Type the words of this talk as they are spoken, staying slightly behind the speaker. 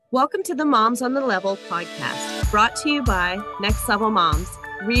Welcome to the Moms on the Level podcast, brought to you by Next Level Moms.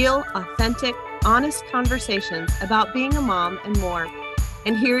 Real, authentic, honest conversations about being a mom and more.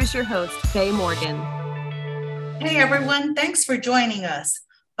 And here is your host, Faye Morgan. Hey everyone, thanks for joining us.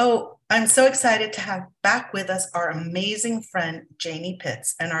 Oh, I'm so excited to have back with us our amazing friend, Janey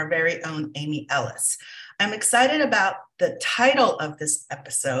Pitts, and our very own Amy Ellis. I'm excited about the title of this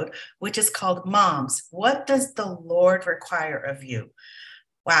episode, which is called Moms, What Does the Lord Require of You?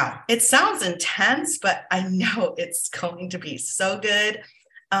 Wow, it sounds intense, but I know it's going to be so good.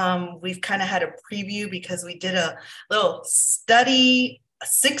 We've kind of had a preview because we did a little study,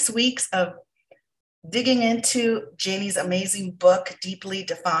 6 weeks of digging into Janey's amazing book, Deeply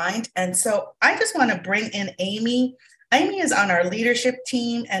Defined. And so I just want to bring in Amy. Amy is on our leadership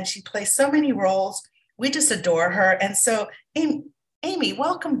team and she plays so many roles. We just adore her. And so Amy,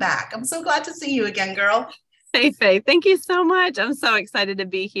 welcome back. I'm so glad to see you again, girl. Hey, Faith, thank you so much. I'm so excited to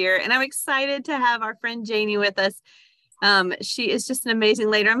be here. And I'm excited to have our friend Janey with us. She is just an amazing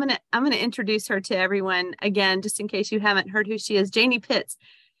lady. I'm gonna introduce her to everyone again, just in case you haven't heard who she is. Janey Pitts.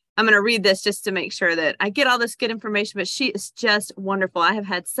 I'm going to read this just to make sure that I get all this good information, but she is just wonderful. I have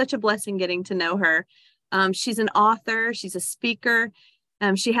had such a blessing getting to know her. She's an author. She's a speaker.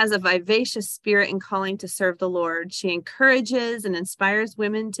 She has a vivacious spirit and calling to serve the Lord. She encourages and inspires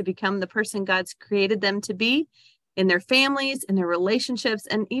women to become the person God's created them to be in their families, in their relationships,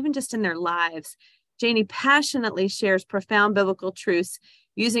 and even just in their lives. Janey passionately shares profound biblical truths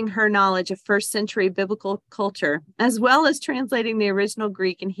using her knowledge of first century biblical culture, as well as translating the original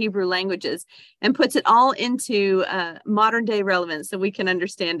Greek and Hebrew languages, and puts it all into modern day relevance so we can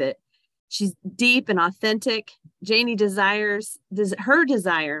understand it. She's deep and authentic. Janey her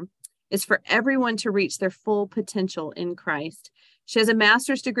desire is for everyone to reach their full potential in Christ. She has a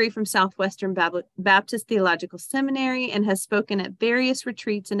master's degree from Southwestern Baptist Theological Seminary and has spoken at various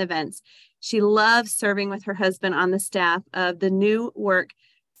retreats and events. She loves serving with her husband on the staff of the New Work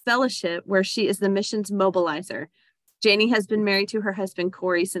Fellowship, where she is the missions mobilizer. Janey has been married to her husband,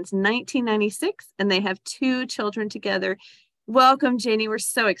 Corey, since 1996, and they have 2 children together. Welcome, Janey. We're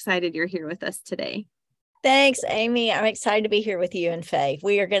so excited you're here with us today. Thanks, Amy. I'm excited to be here with you and Faye.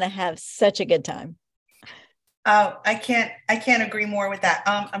 We are going to have such a good time. I can't agree more with that.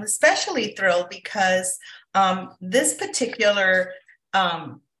 I'm especially thrilled because this particular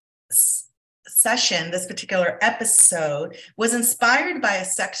session, this particular episode was inspired by a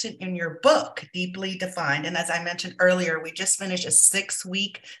section in your book, Deeply Defined. And as I mentioned earlier, we just finished a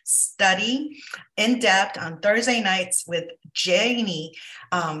 6-week study in depth on Thursday nights with Janey,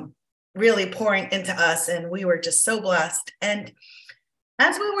 really pouring into us. And we were just so blessed. And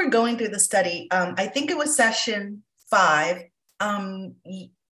as we were going through the study, I think it was session 5.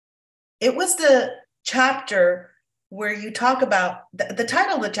 It was the chapter where you talk about, the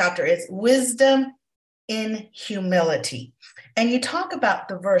title of the chapter is Wisdom in Humility. And you talk about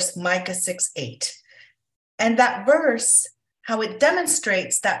the verse Micah 6:8. And that verse, how it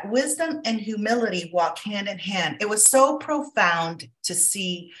demonstrates that wisdom and humility walk hand in hand. It was so profound to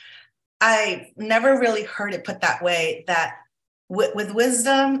see. I never really heard it put that way, that with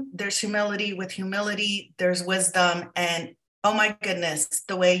wisdom, there's humility. With humility, there's wisdom. And oh my goodness,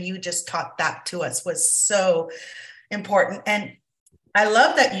 the way you just taught that to us was so important. And I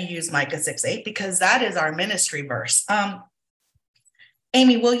love that you use Micah 6:8 because that is our ministry verse.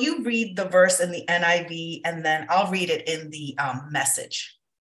 Amy, will you read the verse in the NIV and then I'll read it in the Message?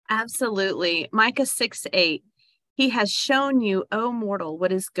 Absolutely. Micah 6:8. He has shown you, O mortal,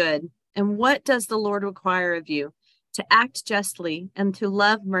 what is good. And what does the Lord require of you? To act justly and to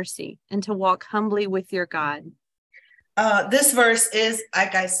love mercy and to walk humbly with your God. This verse is,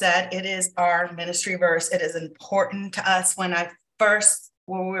 like I said, it is our ministry verse. It is important to us. When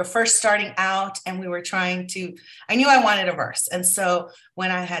we were first starting out and we were trying to, I knew I wanted a verse. And so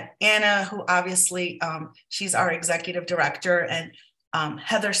when I had Anna, who obviously, she's our executive director, and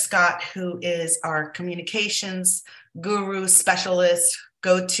Heather Scott, who is our communications guru specialist,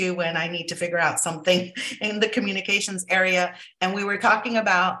 go to when I need to figure out something in the communications area. And we were talking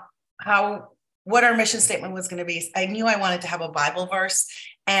about what our mission statement was going to be. I knew I wanted to have a Bible verse,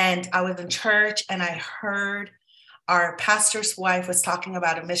 and I was in church and I heard our pastor's wife was talking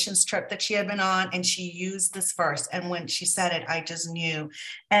about a missions trip that she had been on, and she used this verse. And when she said it, I just knew.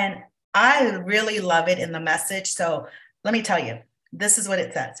 And I really love it in the Message. So let me tell you, this is what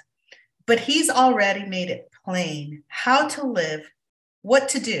it says. But he's already made it plain how to live, what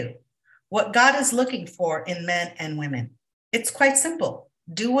to do, what God is looking for in men and women. It's quite simple.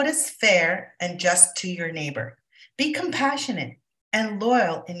 Do what is fair and just to your neighbor. Be compassionate and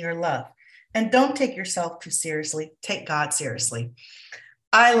loyal in your love. And don't take yourself too seriously. Take God seriously.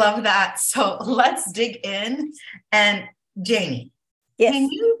 I love that. So let's dig in. And Janey, Yes. can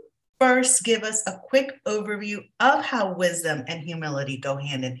you first give us a quick overview of how wisdom and humility go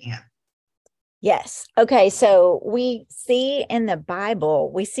hand in hand? Yes. Okay. So we see in the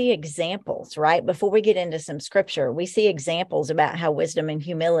Bible, we see examples, right? Before we get into some scripture, we see examples about how wisdom and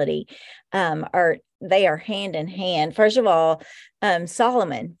humility they are hand in hand. First of all,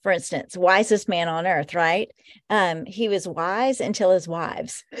 Solomon, for instance, wisest man on earth, right? He was wise until his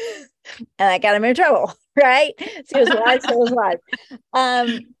wives, and that got him in trouble, right? So he was wise until his wives.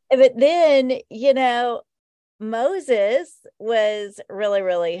 But then, Moses was really,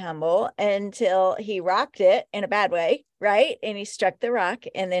 really humble until he rocked it in a bad way, right? And he struck the rock,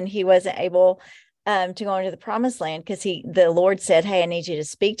 and then he wasn't able to go into the promised land because the Lord said, "Hey, I need you to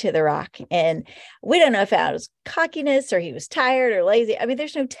speak to the rock." And we don't know if it was cockiness or he was tired or lazy. I mean,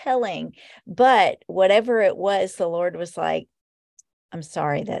 there's no telling, but whatever it was, the Lord was like, "I'm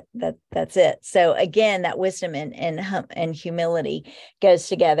sorry, that's it." So again, that wisdom and humility goes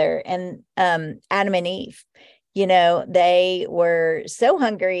together. And Adam and Eve, they were so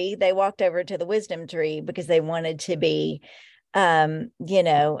hungry, they walked over to the wisdom tree because they wanted to be,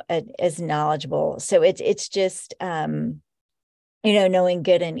 as knowledgeable. So it's just, knowing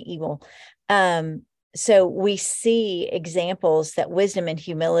good and evil. So we see examples that wisdom and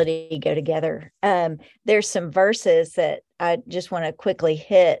humility go together. There's some verses that I just want to quickly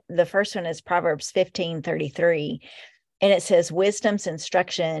hit. The first one is Proverbs 15:33. And it says, wisdom's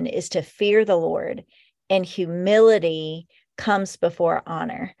instruction is to fear the Lord, and humility comes before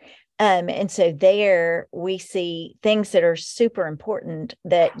honor. And so there we see things that are super important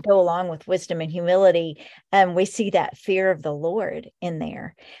that go along with wisdom and humility. We see that fear of the Lord in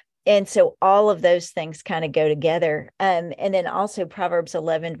there. And so all of those things kind of go together. And then also Proverbs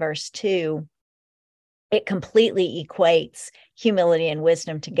 11, verse 2, it completely equates humility and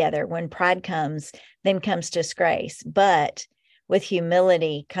wisdom together. When pride comes, then comes disgrace. But with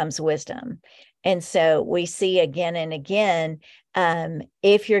humility comes wisdom. And so we see again and again,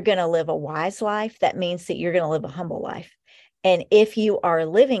 if you're going to live a wise life, that means that you're going to live a humble life. And if you are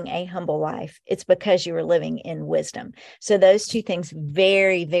living a humble life, it's because you are living in wisdom. So those two things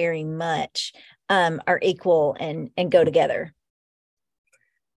very, very much are equal and go together.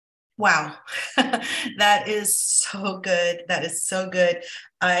 Wow. That is so good. That is so good.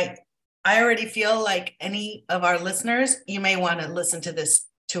 I already feel like any of our listeners, you may want to listen to this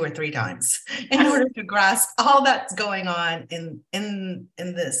 2 or 3 times in order to grasp all that's going on in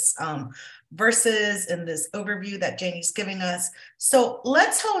this verses, in this overview that Janey's giving us. So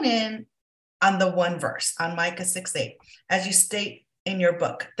let's hone in on the one verse, on Micah 6:8. As you state in your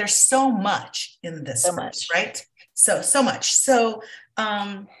book, there's so much in this verse, right? So much. So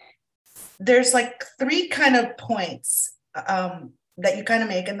there's like 3 kind of points that you kind of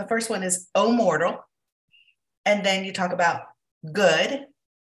make. And the first one is, "O mortal." And then you talk about good,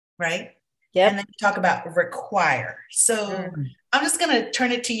 right? Yep. And then you talk about require. So I'm just going to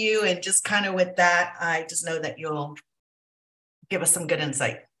turn it to you, and just kind of with that, I just know that you'll give us some good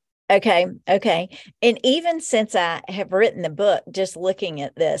insight. Okay. And even since I have written the book, just looking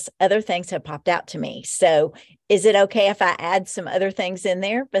at this, other things have popped out to me. So is it okay if I add some other things in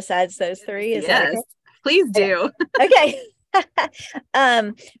there besides those 3? Is that okay? Please do. Okay.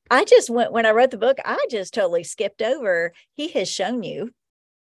 I just when I wrote the book, I just totally skipped over, he has shown you,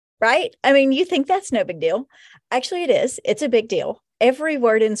 right? I mean, you think that's no big deal. Actually, it is. It's a big deal. Every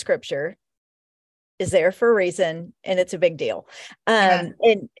word in scripture is there for a reason, and it's a big deal. And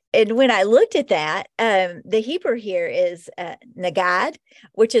when I looked at that, the Hebrew here is nagad,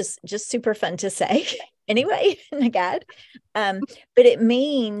 which is just super fun to say. Anyway, nagad. But it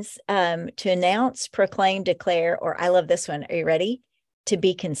means to announce, proclaim, declare, or I love this one. Are you ready? To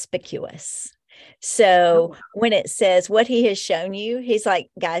be conspicuous. So when it says what he has shown you, he's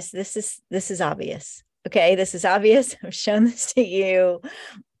like, guys, this is obvious. Okay, this is obvious. I've shown this to you.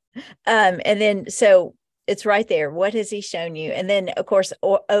 And then, so it's right there. What has he shown you? And then, of course,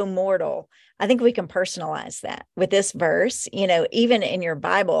 O mortal. I think we can personalize that with this verse. Even in your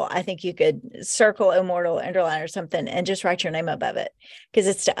Bible, I think you could circle O mortal, underline or something, and just write your name above it because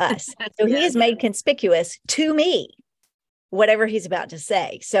it's to us. So he is made conspicuous to me, whatever he's about to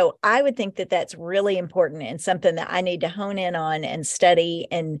say. So I would think that that's really important and something that I need to hone in on and study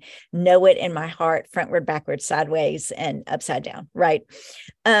and know it in my heart, frontward, backwards, sideways, and upside down, right?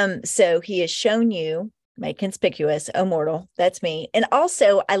 So he has shown you, made conspicuous, O mortal, that's me. And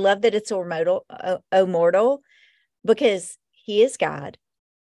also I love that it's O mortal, because he is God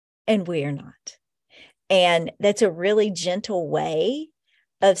and we are not. And that's a really gentle way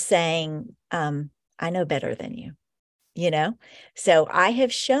of saying, I know better than you. So I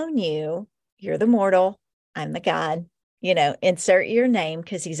have shown you, you're the mortal, I'm the God, insert your name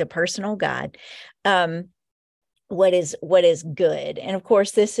because he's a personal God. What is good. And of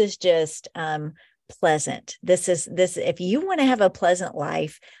course, this is just pleasant. This, if you want to have a pleasant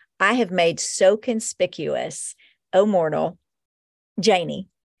life, I have made so conspicuous, oh mortal, Janey,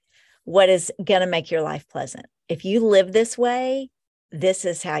 what is going to make your life pleasant. If you live this way, this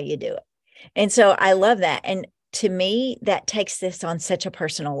is how you do it. And so I love that. And to me, that takes this on such a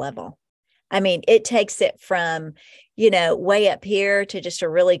personal level. I mean, it takes it from, way up here to just a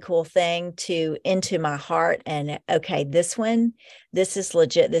really cool thing to into my heart. And okay, this is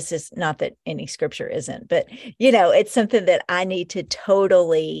legit. This is not that any scripture isn't, but, it's something that I need to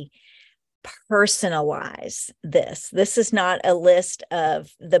totally personalize this. This is not a list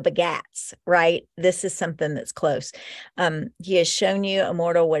of the begats, right? This is something that's close. He has shown you,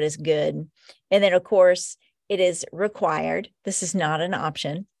 immortal, what is good. And then, of course, it is required. This is not an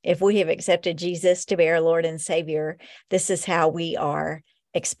option. If we have accepted Jesus to be our Lord and Savior, this is how we are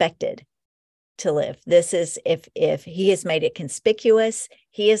expected to live. This is if he has made it conspicuous,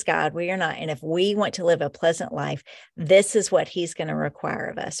 he is God, we are not. And if we want to live a pleasant life, this is what he's going to require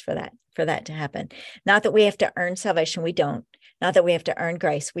of us for that to happen. Not that we have to earn salvation, we don't. Not that we have to earn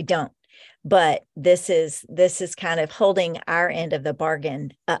grace, we don't. But this is kind of holding our end of the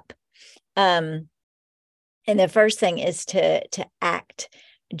bargain up. And the first thing is to act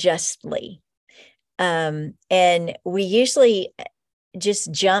justly. And we usually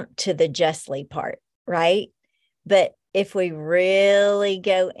just jump to the justly part, right? But if we really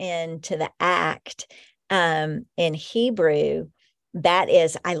go into the act in Hebrew, that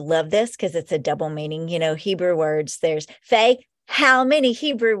is, I love this because it's a double meaning, Hebrew words. There's Faye, how many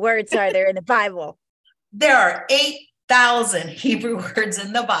Hebrew words are there in the Bible? There are 8,000 Hebrew words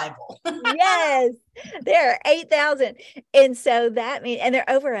in the Bible. Yes, there are 8,000. And so that means, and there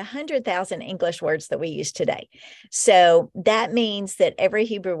are over 100,000 English words that we use today. So that means that every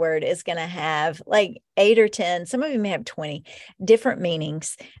Hebrew word is going to have like 8 or 10, some of them have 20 different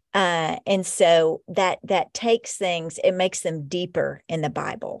meanings. And so that takes things, it makes them deeper in the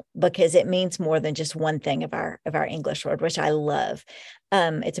Bible because it means more than just one thing of our English word, which I love.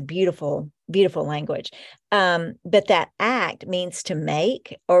 It's a beautiful, beautiful language. But that act means to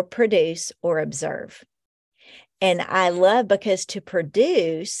make or produce or observe. And I love because to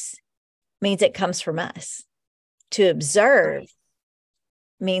produce means it comes from us. To observe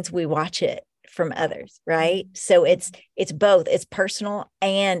means we watch it from others, right? So it's both, it's personal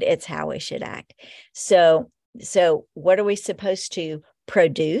and it's how we should act. So what are we supposed to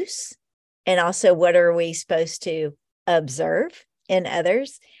produce? And also what are we supposed to observe in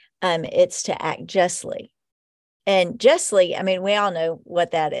others? It's to act justly. And justly, I mean, we all know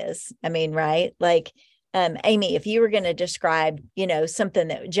what that is. I mean, right? Like, Amy, if you were going to describe, something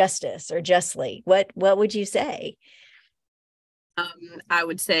that justice or justly, what would you say? I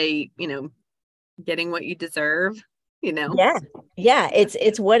would say, getting what you deserve, Yeah.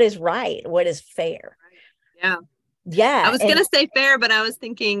 It's what is right, what is fair. Yeah. Yeah. I was going to say fair, but I was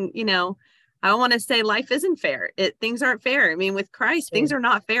thinking, I want to say life isn't fair. Things aren't fair. I mean, with Christ, things are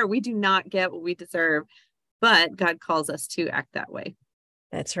not fair. We do not get what we deserve, but God calls us to act that way.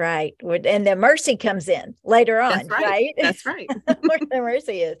 That's right. And the mercy comes in later on, right? That's right. Where the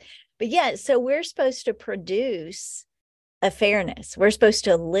mercy is. But yeah, so we're supposed to produce a fairness. We're supposed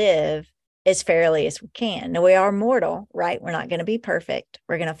to live as fairly as we can. Now, we are mortal, right? We're not going to be perfect.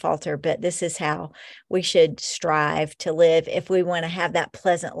 We're going to falter, but this is how we should strive to live if we want to have that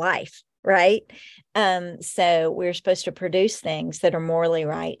pleasant life, right? So we're supposed to produce things that are morally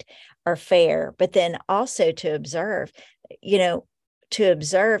right or fair, but then also to observe,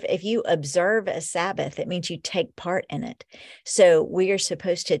 if you observe a Sabbath, it means you take part in it. So we are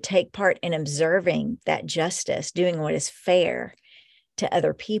supposed to take part in observing that justice, doing what is fair to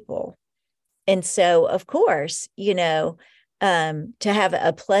other people. And so, of course, to have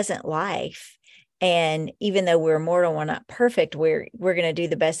a pleasant life, and even though we're mortal, we're not perfect, we're going to do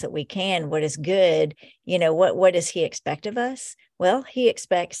the best that we can. What is good, what does he expect of us? Well, he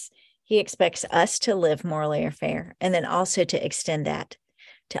expects us to live morally or fair, and then also to extend that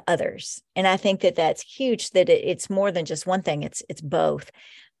to others. And I think that that's huge, that it's more than just one thing. It's both.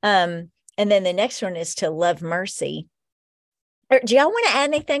 And then the next one is to love mercy. Do y'all want to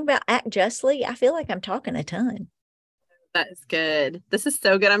add anything about act justly? I feel like I'm talking a ton. That is good. This is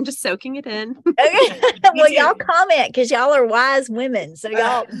so good. I'm just soaking it in. Okay. Well, y'all comment because y'all are wise women. So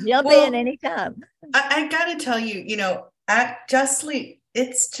y'all jump in anytime. I got to tell you, act justly,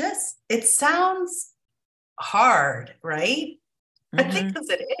 it sounds hard, right? I think because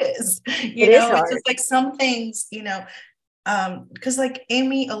it is, It is hard. it's just like some things, because like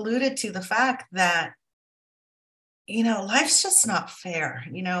Amy alluded to the fact that, life's just not fair.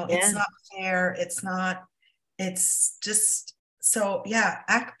 It's not fair. It's just, so yeah,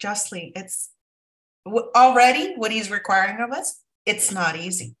 act justly. It's already what he's requiring of us. It's not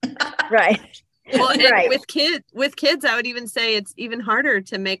easy. Right. Well, and Right. with kids, I would even say it's even harder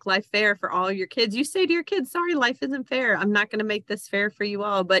to make life fair for all your kids. You say to your kids, sorry, life isn't fair. I'm not going to make this fair for you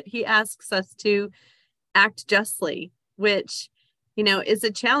all. But he asks us to act justly, which, is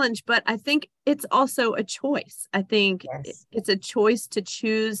a challenge. But I think it's also a choice. I think it's a choice to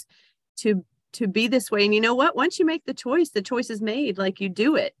choose to be this way. And you know what? Once you make the choice is made, like you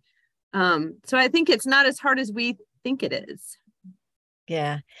do it. So I think it's not as hard as we think it is.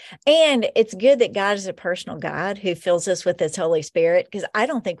 Yeah. And it's good that God is a personal God who fills us with his Holy Spirit, because I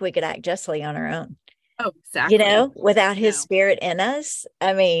don't think we could act justly on our own. Oh, exactly. Without his spirit in us.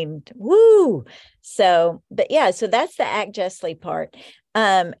 I mean, woo. So, but yeah, so that's the act justly part.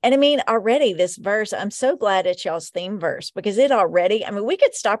 And I mean, already this verse, I'm so glad it's y'all's theme verse, because we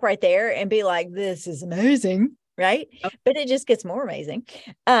could stop right there and be like, this is amazing. Right. Oh. But it just gets more amazing.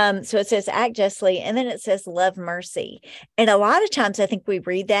 So it says act justly, and then it says love mercy. And a lot of times I think we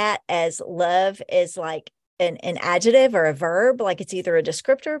read that as love is like an adjective or a verb, like it's either a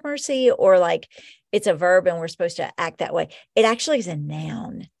descriptor of mercy or like it's a verb and we're supposed to act that way. It actually is a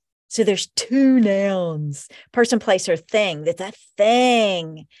noun. So there's two nouns, person, place, or thing. That's a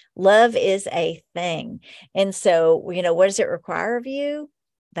thing. Love is a thing. And so, what does it require of you?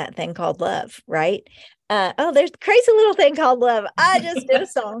 That thing called love, right? There's a crazy little thing called love. I just did a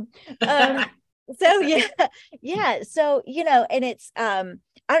song. So yeah. So, and it's, I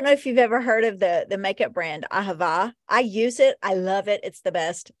don't know if you've ever heard of the makeup brand Ahava. I use it. I love it. It's the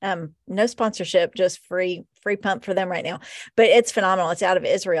best. No sponsorship, just free pump for them right now, but it's phenomenal. It's out of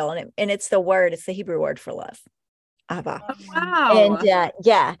Israel, and it's the Hebrew word for love. Ahava. Oh, wow.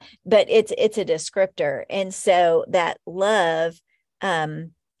 And but it's a descriptor. And so that love,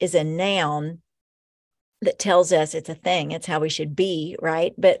 is a noun that tells us it's a thing. It's how we should be,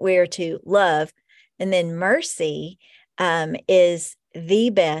 right? But we're to love. And then mercy is the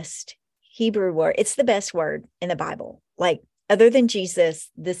best Hebrew word. It's the best word in the Bible. Like, other than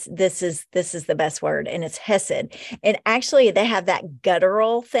Jesus, this is the best word, and it's hesed. And actually, they have that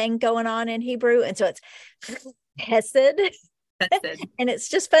guttural thing going on in Hebrew, and so it's hesed. And it's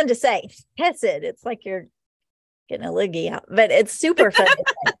just fun to say hesed. It's like you're getting a loogie out, but it's super fun.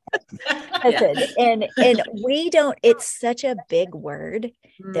 And we don't, it's such a big word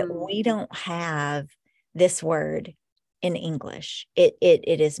that we don't have this word in English. It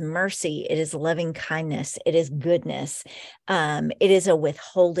is mercy. It is loving kindness. It is goodness. It is a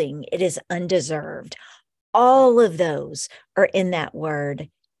withholding. It is undeserved. All of those are in that word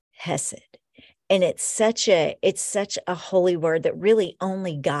hesed. And it's such a holy word that really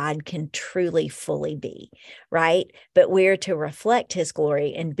only God can truly fully be, right? But we're to reflect his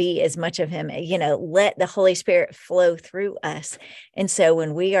glory and be as much of him, let the Holy Spirit flow through us. And so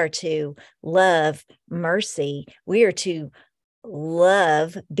when we are to love mercy, we are to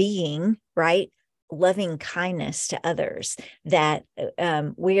love being, right? Loving kindness to others, that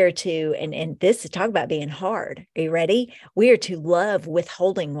we are to, and this is talk about being hard. Are you ready? We are to love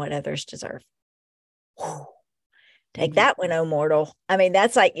withholding what others deserve. Take that one, oh mortal. I mean,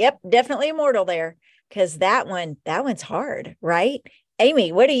 that's like, yep, definitely immortal there, because that one's hard, right?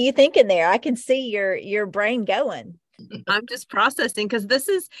 Amy, what are you thinking there? I can see your brain going. I'm just processing, because this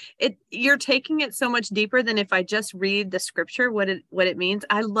is it. You're taking it so much deeper than if I just read the scripture, what it means.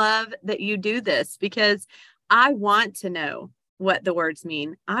 I love that you do this, because I want to know what the words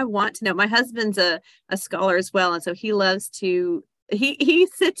mean. I want to know. My husband's a scholar as well, and so he loves to. He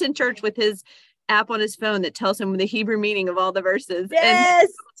sits in church with his app on his phone that tells him the Hebrew meaning of all the verses. Yes. And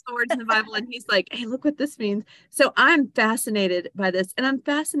the words in the Bible, and he's like, hey, look what this means. So I'm fascinated by this, and I'm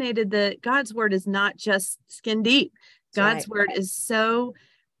fascinated that God's word is not just skin deep. God's word is so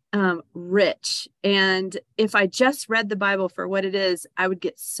rich, and if I just read the Bible for what it is, I would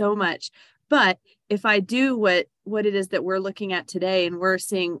get so much. But if I do what it is that we're looking at today, and we're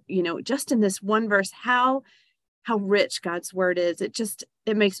seeing, just in this one verse, how rich God's word is,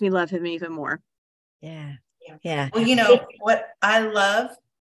 it makes me love him even more. Yeah. Well, what I love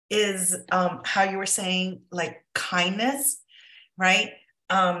is how you were saying, like, kindness, right?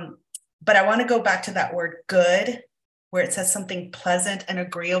 But I want to go back to that word good, where it says something pleasant and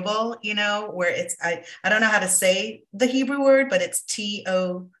agreeable, where it's, I don't know how to say the Hebrew word, but it's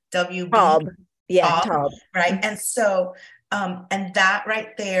TOWB. Tob. Yeah, tob. Right. And so, and that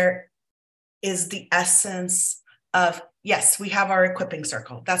right there is the essence of Yes, we have our equipping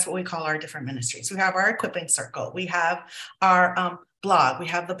circle. That's what we call our different ministries. We have our equipping circle. We have our blog. We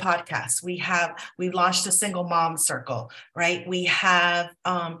have the podcast. We've launched a single mom circle, right? We have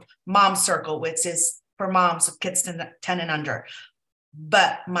mom circle, which is for moms with kids 10 and under.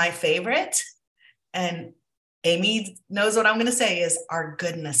 But my favorite, and Amy knows what I'm going to say, is our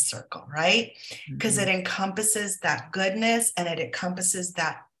goodness circle, right? Because it encompasses that goodness, and it encompasses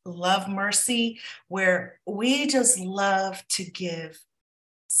that love, mercy, where we just love to give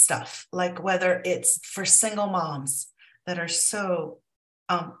stuff, like whether it's for single moms that are so,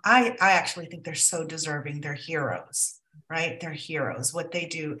 I actually think they're so deserving. They're heroes, right? They're heroes. What they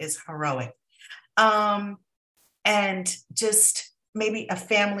do is heroic. And just maybe a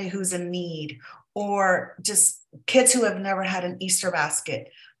family who's in need, or just kids who have never had an Easter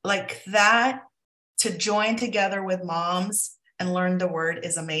basket, like that, to join together with moms and learn the word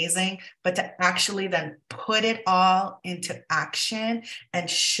is amazing, but to actually then put it all into action and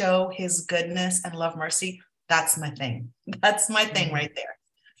show his goodness and love, mercy, that's my thing. That's my thing right there.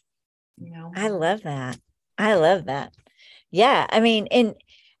 You know? I love that. I love that. Yeah. I mean, and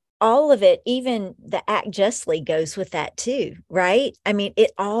all of it, even the act justly goes with that too, right? I mean,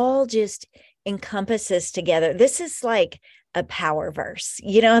 it all just encompasses together. This is like a power verse.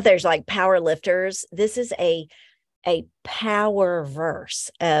 You know, there's like power lifters. This is a power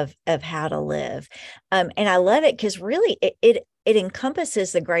verse of how to live. And I love it because really it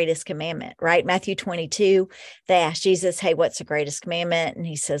encompasses the greatest commandment, right? Matthew 22, they asked Jesus, hey, what's the greatest commandment? And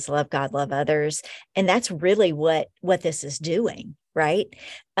he says, love God, love others. And that's really what this is doing, right?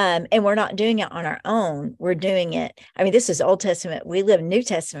 And we're not doing it on our own. We're doing it. I mean, this is Old Testament. We live New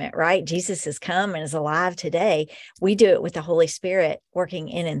Testament, right? Jesus has come and is alive today. We do it with the Holy Spirit working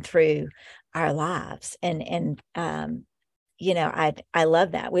in and through our lives. And you know, I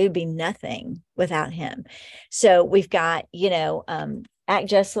love that. We would be nothing without him. So we've got, you know, act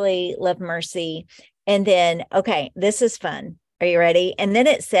justly, love mercy. And then, okay, this is fun. Are you ready? And then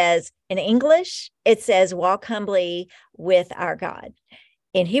it says in English, it says walk humbly with our God.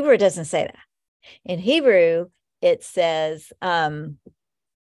 In Hebrew, it doesn't say that. In Hebrew, it says and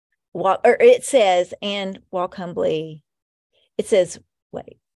walk humbly. It says,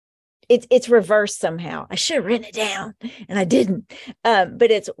 wait. It's reversed somehow. I should have written it down and I didn't. But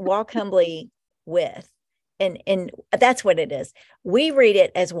it's walk humbly with, and that's what it is. We read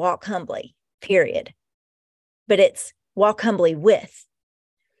it as walk humbly, period. But it's walk humbly with.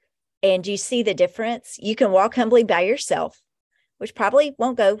 And you see the difference? You can walk humbly by yourself, which probably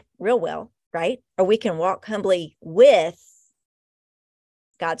won't go real well, right? Or we can walk humbly with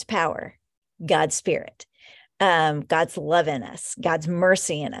God's power, God's Spirit. God's love in us, God's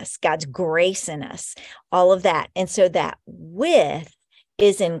mercy in us, God's grace in us, all of that. And so that with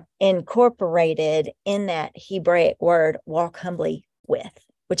is incorporated in that Hebraic word, walk humbly with,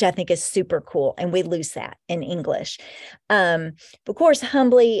 which I think is super cool. And we lose that in English. Of course,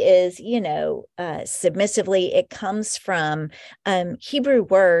 humbly is, you know, submissively. It comes from Hebrew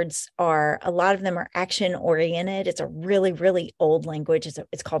words are, a lot of them are action oriented. It's a really, really old language.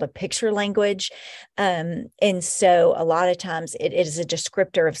 It's called a picture language. And so a lot of times it is a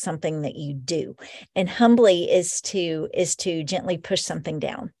descriptor of something that you do. And humbly is to gently push something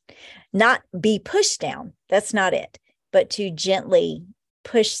down, not be pushed down. That's not it, but to gently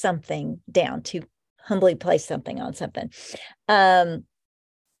push something down, to humbly place something on something. And,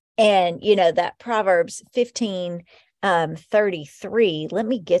 you know, that Proverbs 15:33, let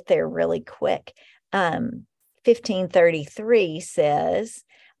me get there really quick. 15:33 says,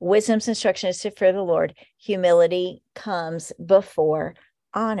 wisdom's instruction is to fear the Lord. Humility comes before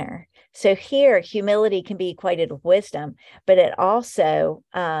honor. So here, humility can be equated with wisdom, but it also,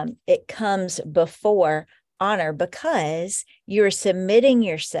 it comes before honor, because you're submitting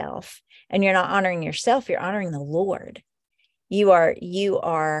yourself, and you're not honoring yourself, you're honoring the Lord. You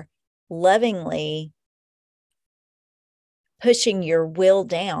are lovingly pushing your will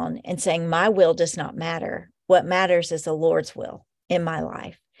down and saying, my will does not matter. What matters is the Lord's will in my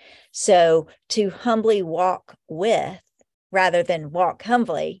life. So to humbly walk with, rather than walk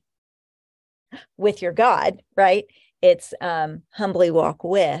humbly with your God, right? It's humbly walk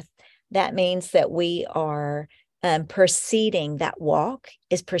with. That means that we are proceeding, that walk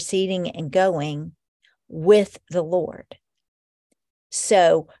is proceeding and going with the Lord.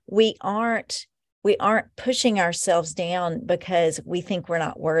 So we aren't pushing ourselves down because we think we're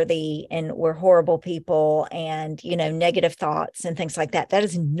not worthy and we're horrible people and, you know, negative thoughts and things like that. That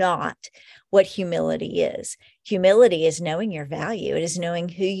is not what humility is. Humility is knowing your value. It is knowing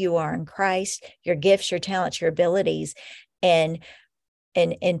who you are in Christ, your gifts, your talents, your abilities, and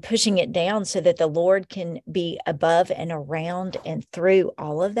and pushing it down so that the Lord can be above and around and through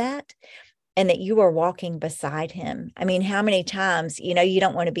all of that, and that you are walking beside him. I mean, how many times, you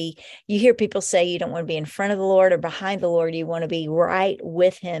don't want to be, you hear people say you don't want to be in front of the Lord or behind the Lord. You want to be right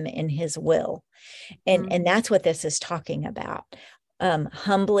with him in his will. And that's what this is talking about.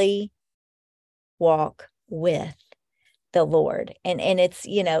 Humbly walk with the Lord. And it's,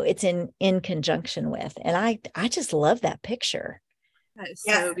 it's in conjunction with, and I just love that picture. That is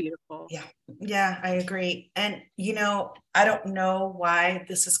so beautiful. Yeah, I agree. And, I don't know why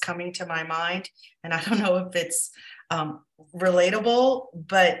this is coming to my mind, and I don't know if it's relatable,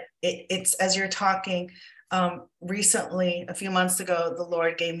 but it's as you're talking, recently, a few months ago, the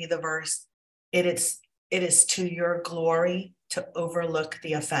Lord gave me the verse, it is to your glory to overlook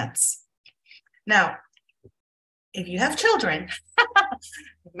the offense. Now, if you have children,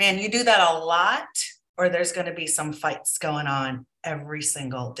 man, you do that a lot, or there's going to be some fights going on every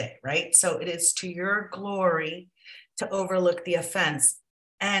single day, right? So it is to your glory to overlook the offense.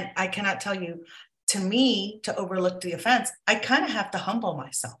 And I cannot tell you, to me, to overlook the offense, I kind of have to humble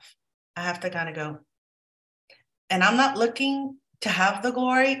myself. I have to kind of go, and I'm not looking to have the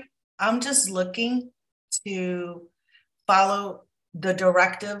glory. I'm just looking to follow the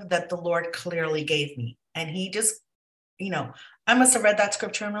directive that the Lord clearly gave me. And he just, I must have read that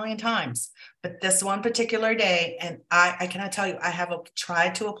scripture a million times, but this one particular day, and I cannot tell you, I have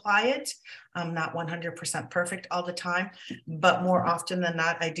tried to apply it. I'm not 100% perfect all the time, but more often than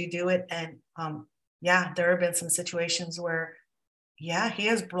not, I do it. And there have been some situations where, he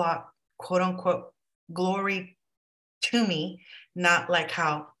has brought quote unquote glory to me, not like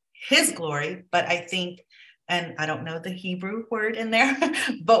how his glory, but I think, and I don't know the Hebrew word in there,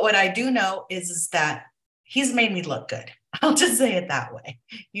 but what I do know is that he's made me look good. I'll just say it that way,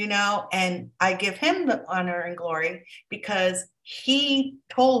 and I give him the honor and glory because he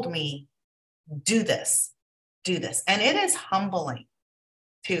told me, do this. And it is humbling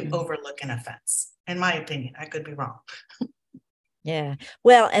to overlook an offense. In my opinion, I could be wrong. Yeah.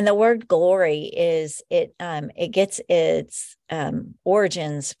 Well, and the word glory it gets its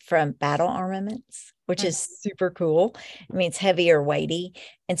origins from battle armaments, which is super cool. It means heavy or weighty.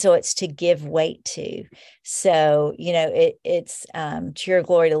 And so it's to give weight to. So, it's to your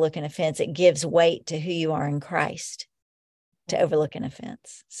glory to look an offense. It gives weight to who you are in Christ, to overlook an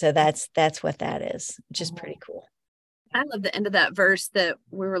offense. So that's what that is, which is pretty cool. I love the end of that verse that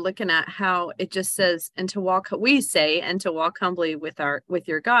we were looking at, how it just says, and to walk humbly with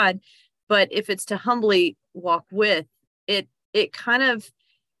your God. But if it's to humbly walk with it, it kind of,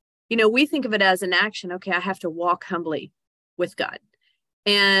 we think of it as an action. Okay, I have to walk humbly with God.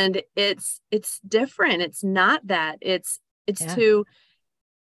 And it's different. It's not that. It's to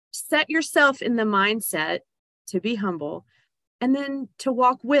set yourself in the mindset to be humble, and then to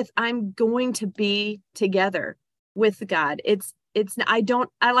walk with, I'm going to be together with God.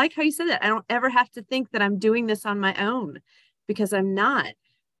 I like how you said that. I don't ever have to think that I'm doing this on my own, because I'm not.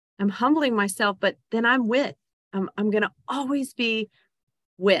 I'm humbling myself, but then I'm going to always be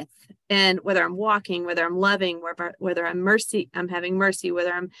with. And whether I'm walking, whether I'm loving, whether I'm having mercy,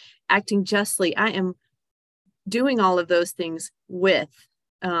 whether I'm acting justly, I am doing all of those things with.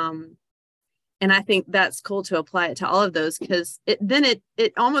 And I think that's cool to apply it to all of those, because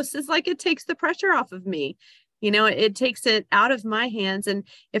it almost is like it takes the pressure off of me. It takes it out of my hands. And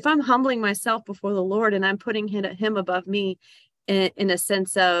if I'm humbling myself before the Lord and I'm putting him above me in a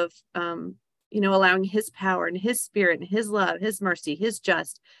sense of, allowing his power and his spirit and his love, his mercy, his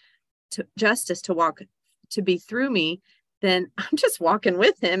justice to be through me, then I'm just walking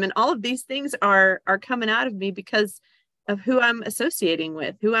with him. And all of these things are coming out of me because of who I'm associating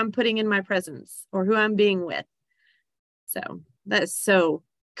with, who I'm putting in my presence, or who I'm being with. So that's so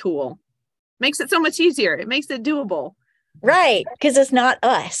cool. Makes it so much easier. It makes it doable. Right. Because it's not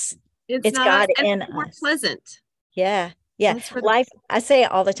us. It's not God us, in more us. Pleasant. Yeah. Yeah. Life, I say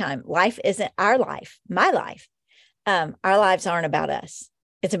it all the time. Life isn't our life, my life. Our lives aren't about us.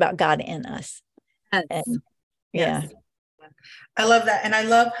 It's about God in us. Yes. And, yes. Yeah. I love that. And I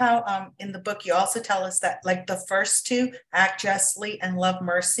love how in the book, you also tell us that, like, the first two, act justly and love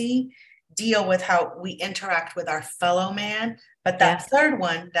mercy, deal with how we interact with our fellow man. But that third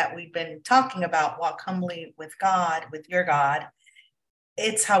one that we've been talking about, walk humbly with God, with your God,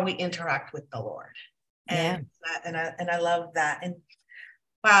 it's how we interact with the Lord. And I love that. And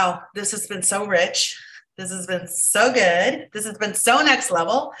wow, this has been so rich. This has been so good. This has been so next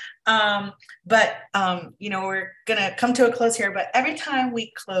level. But we're going to come to a close here. But every time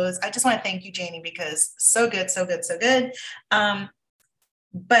we close, I just want to thank you, Janey, because so good, so good, so good.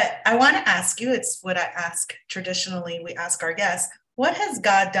 But I want to ask you, it's what I ask traditionally, we ask our guests, what has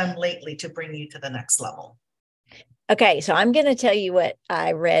God done lately to bring you to the next level? Okay, so I'm going to tell you what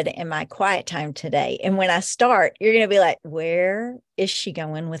I read in my quiet time today. And when I start, you're going to be like, where is she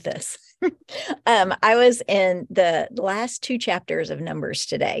going with this? I was in the last 2 chapters of Numbers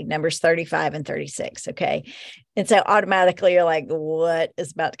today, Numbers 35 and 36. Okay. And so automatically you're like, what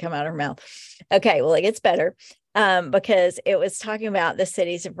is about to come out of her mouth? Okay, well, it gets better. Because it was talking about the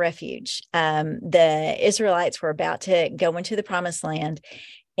cities of refuge. The Israelites were about to go into the promised land.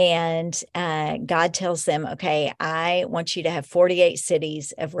 And God tells them, okay, I want you to have 48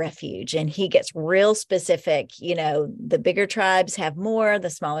 cities of refuge. And he gets real specific. The bigger tribes have more, the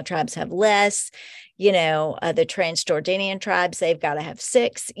smaller tribes have less. The Transjordanian tribes, they've got to have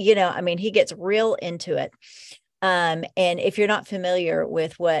 6. He gets real into it. And if you're not familiar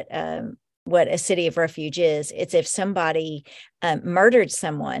with what a city of refuge is, it's if somebody murdered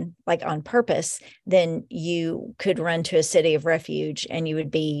someone like on purpose, then you could run to a city of refuge and you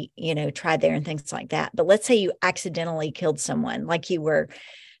would be, tried there and things like that. But let's say you accidentally killed someone, like you were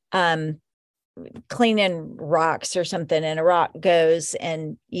cleaning rocks or something, and a rock goes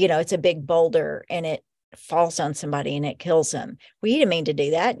and, it's a big boulder and it falls on somebody and it kills them. Well, you didn't mean to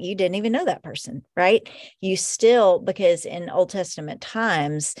do that. You didn't even know that person, right? You still, because in Old Testament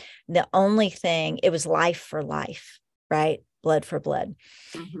times, the only thing, it was life for life, right? Blood for blood.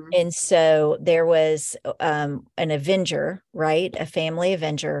 Mm-hmm. And so there was an avenger, right? A family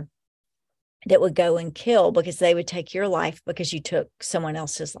avenger that would go and kill because they would take your life because you took someone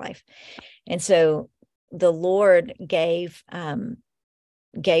else's life. And so the Lord gave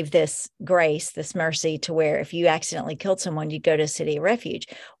this grace, this mercy, to where if you accidentally killed someone, you'd go to a city of refuge.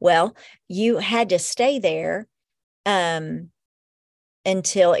 Well, you had to stay there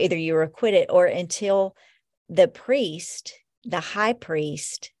until either you were acquitted or until the high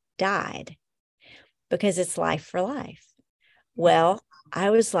priest died, because it's life for life. Well, I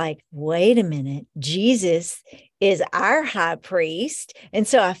was like, wait a minute, Jesus is our high priest. And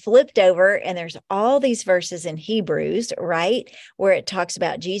so I flipped over and there's all these verses in Hebrews, right, where it talks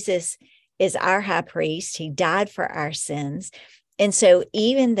about Jesus is our high priest. He died for our sins. And so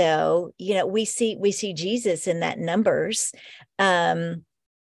even though, we see Jesus in that Numbers, and,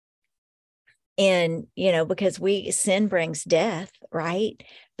 because sin brings death, right?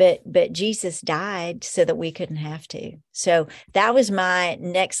 But Jesus died so that we couldn't have to. So that was my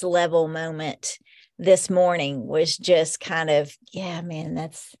next level moment this morning, was just kind of, yeah, man,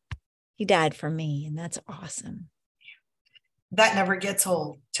 he died for me. And that's awesome. That never gets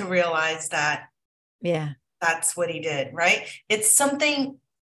old, to realize that. Yeah. That's what he did, right? It's something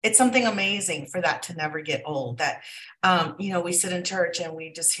amazing for that to never get old, that, we sit in church and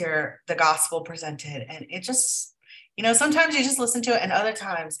we just hear the gospel presented, and it just, sometimes you just listen to it, and other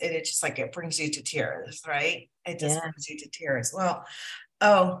times it just like, it brings you to tears, right? It just brings you to tears. Well,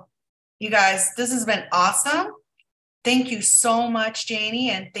 you guys, this has been awesome. Thank you so much, Janey.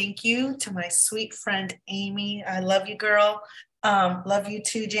 And thank you to my sweet friend, Amy. I love you, girl. Love you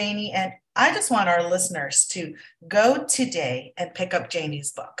too, Janey. And I just want our listeners to go today and pick up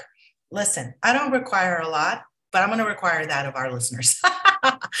Janey's book. Listen, I don't require a lot, but I'm going to require that of our listeners.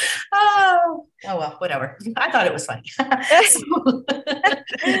 Oh, well, whatever. I thought it was funny. I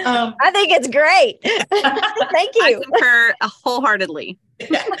think it's great. Thank you. I concur wholeheartedly.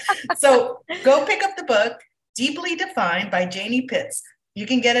 Yeah. So go pick up the book, Deeply Defined by Janey Pitts. You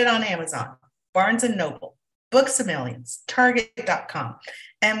can get it on Amazon, Barnes & Noble, Books A Millions, Target.com.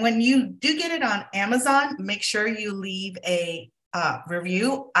 And when you do get it on Amazon, make sure you leave a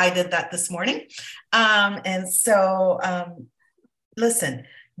review. I did that this morning. Listen,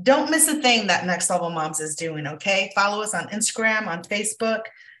 don't miss a thing that Next Level Moms is doing, okay? Follow us on Instagram, on Facebook,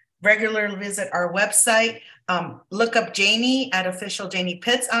 regularly visit our website. Look up Janey at official Janey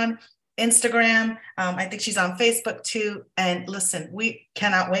Pitts on Instagram. I think she's on Facebook too. And listen, we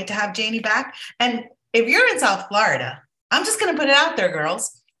cannot wait to have Janey back. And if you're in South Florida, I'm just going to put it out there,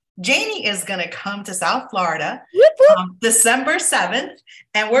 girls. Janey is going to come to South Florida December 7th,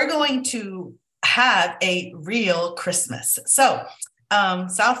 and we're going to have a real Christmas. So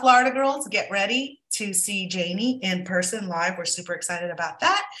South Florida girls, get ready to see Janey in person live. We're super excited about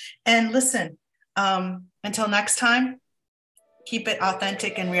that. And listen, until next time, keep it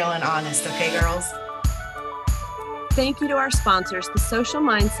authentic and real and honest. Okay, girls? Thank you to our sponsors, the Social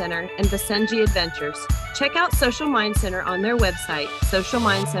Mind Center and Basenji Adventures. Check out Social Mind Center on their website,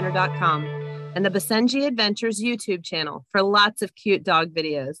 socialmindcenter.com, and the Basenji Adventures YouTube channel for lots of cute dog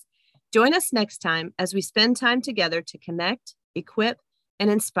videos. Join us next time as we spend time together to connect, equip, and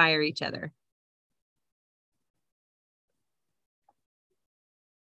inspire each other.